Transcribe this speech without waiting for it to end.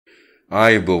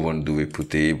Ayubowan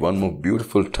Duwe one more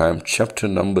beautiful time, chapter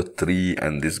number 3,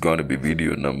 and this is going to be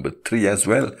video number 3 as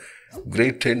well.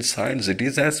 Grade 10 science, it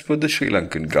is as per the Sri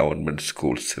Lankan government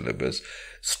school syllabus.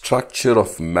 Structure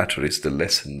of matter is the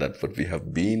lesson that what we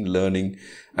have been learning,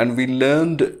 and we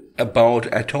learned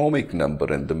about atomic number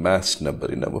and the mass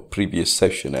number in our previous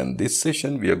session, and this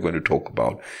session we are going to talk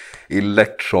about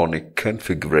electronic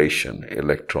configuration,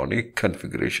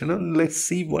 and let's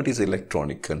see what is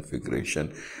electronic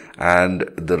configuration and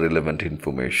the relevant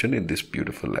information in this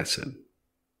beautiful lesson.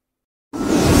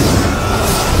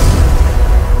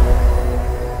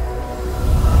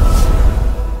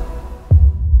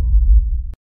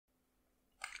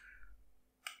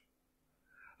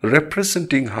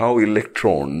 Representing how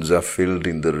electrons are filled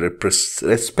in the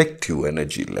respective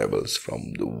energy levels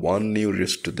from the one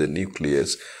nearest to the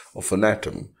nucleus of an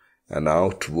atom and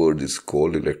outward is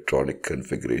called electronic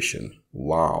configuration.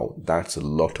 Wow, that's a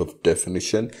lot of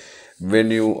definition. When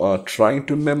you are trying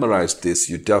to memorize this,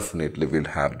 you definitely will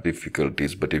have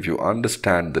difficulties, but if you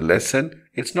understand the lesson,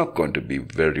 it's not going to be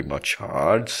very much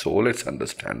hard. So let's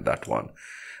understand that one.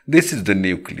 This is the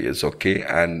nucleus, okay,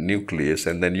 and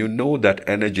then you know that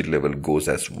energy level goes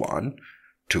as 1,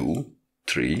 2,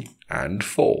 3 and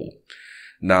 4.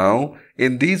 Now,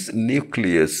 in this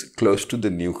nucleus, close to the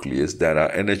nucleus, there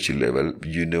are energy level,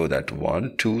 you know that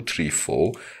 1, 2, 3,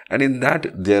 4, and in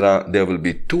that there will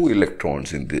be 2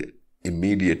 electrons in the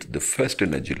the first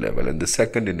energy level, and the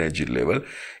second energy level,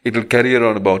 it will carry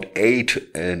around about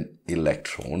 8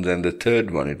 electrons, and the third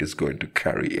one it is going to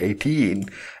carry 18,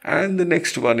 and the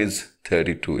next one is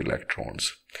 32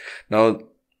 electrons. Now,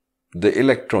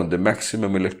 the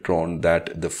maximum electron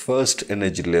that the first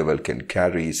energy level can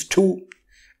carry is 2,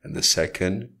 and the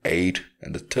second 8,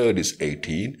 and the third is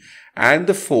 18, and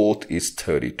the fourth is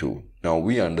 32. Now,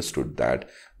 we understood that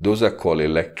those are called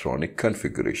electronic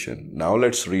configuration. Now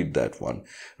let's read that one.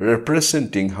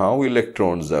 Representing how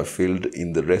electrons are filled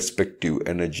in the respective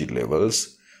energy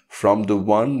levels from the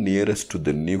one nearest to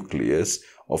the nucleus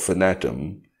of an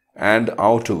atom and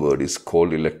outward is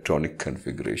called electronic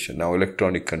configuration. Now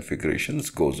electronic configurations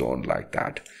goes on like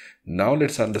that. Now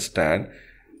let's understand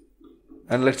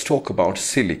and let's talk about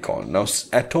silicon. Now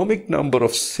atomic number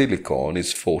of silicon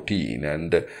is 14,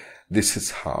 and this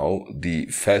is how the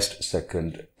first,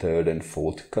 second, third and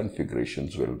fourth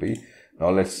configurations will be.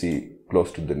 Now let's see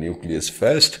close to the nucleus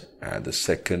first, and the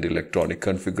second electronic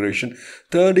configuration,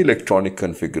 third electronic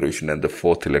configuration and the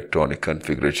fourth electronic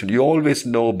configuration. You always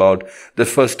know about the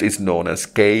first is known as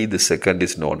K, the second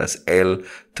is known as L,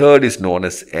 third is known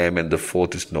as M, and the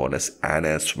fourth is known as N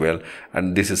as well.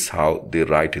 And this is how they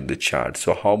write in the chart.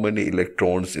 So how many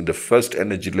electrons in the first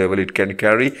energy level it can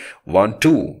carry? 1,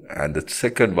 2, and the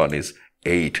second one is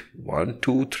 8. 1,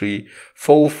 2, 3,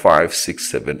 4, 5,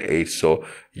 6, 7, 8. So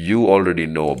you already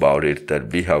know about it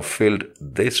that we have filled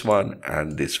this one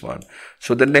and this one.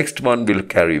 So the next one will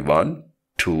carry 1,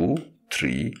 2,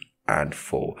 3 and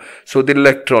 4. So the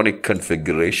electronic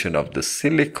configuration of the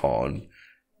silicon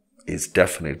is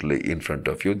definitely in front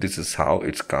of you. This is how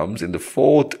it comes. In the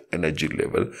fourth energy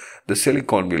level, the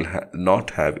silicon will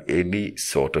not have any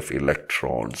sort of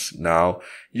electrons. Now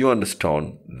you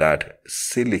understand that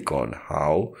silicon,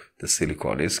 how the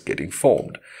silicon is getting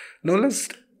formed. Now let's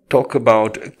talk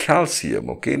about calcium.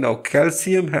 Okay, now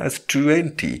calcium has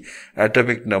 20.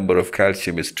 Atomic number of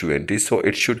calcium is 20, so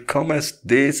it should come as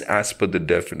this as per the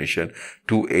definition: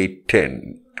 2, 8,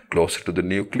 10. Closer to the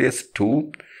nucleus,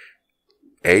 2,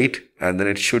 8, and then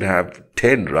it should have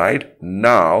 10, right?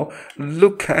 Now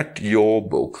look at your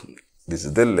book. This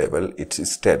is the level it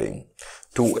is studying,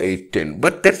 2, 8, 10.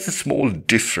 But there's a small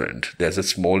difference.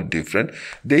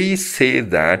 They say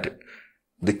that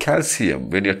the calcium,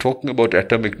 when you're talking about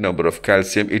atomic number of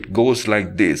calcium, it goes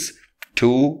like this: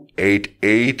 2, 8,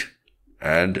 8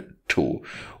 and 2.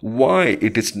 Why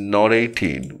it is not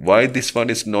 18? Why this one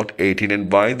is not 18,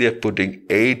 and why they are putting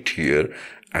 8 here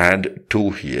and 2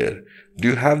 here? Do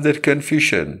you have that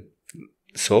confusion?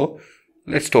 So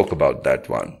let's talk about that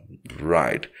one.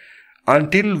 Right.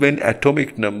 Until when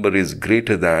atomic number is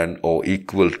greater than or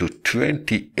equal to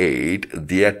 28,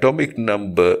 the atomic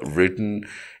number written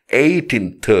 8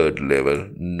 in third level,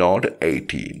 not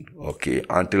 18. Okay.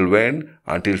 Until when?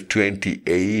 Until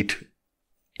 28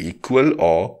 equal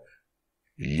or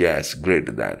yes,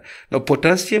 greater than. Now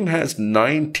potassium has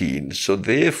 19. So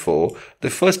therefore the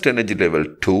first energy level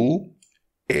 2,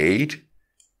 8,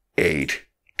 8.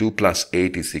 2 plus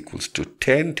 8 is equals to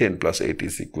 10. 10 plus 8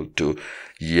 is equal to,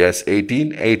 yes,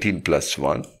 18. 18 plus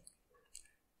 1,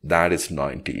 that is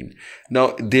 19.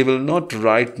 Now, they will not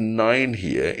write 9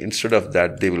 here. Instead of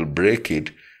that, they will break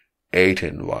it 8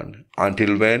 and 1.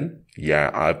 Until when? Yeah,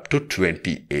 up to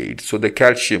 28. So the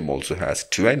calcium also has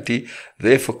 20.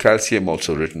 Therefore, calcium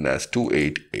also written as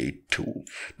 2882.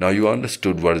 Now you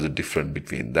understood what is the difference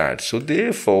between that. So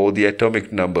therefore, the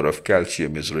atomic number of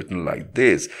calcium is written like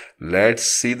this. Let's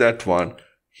see that one.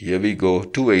 Here we go,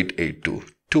 2882.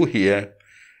 2 here,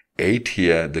 8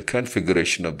 here. The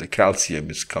configuration of the calcium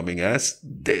is coming as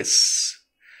this.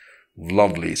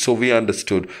 Lovely. So we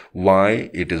understood why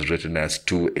it is written as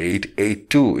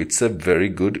 2882. It's a very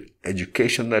good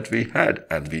education that we had,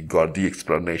 and we got the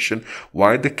explanation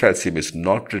why the calcium is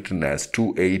not written as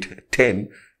 2810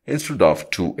 instead of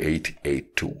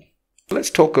 2882. Let's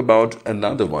talk about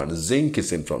another one. Zinc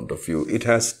is in front of you. It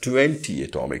has 20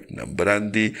 atomic number,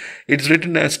 and it's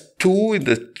written as 2 in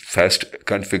the first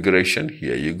configuration.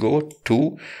 Here you go,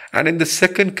 2. And in the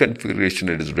second configuration,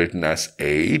 it is written as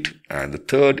 8. And the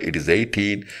third, it is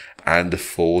 18. And the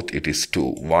fourth, it is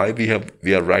 2. Why we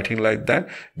are writing like that?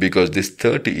 Because this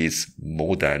 30 is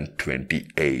more than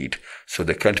 28. So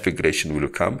the configuration will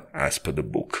come as per the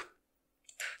book.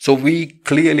 So we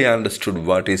clearly understood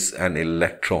what is an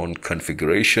electron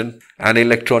configuration, an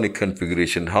electronic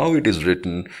configuration, how it is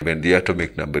written when the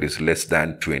atomic number is less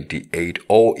than 28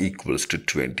 or equals to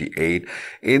 28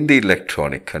 in the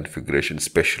electronic configuration,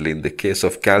 especially in the case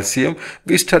of calcium.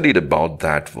 We studied about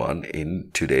that one in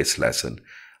today's lesson.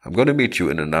 I'm going to meet you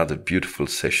in another beautiful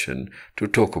session to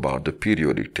talk about the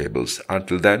periodic tables.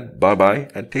 Until then, bye-bye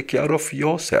and take care of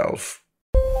yourself.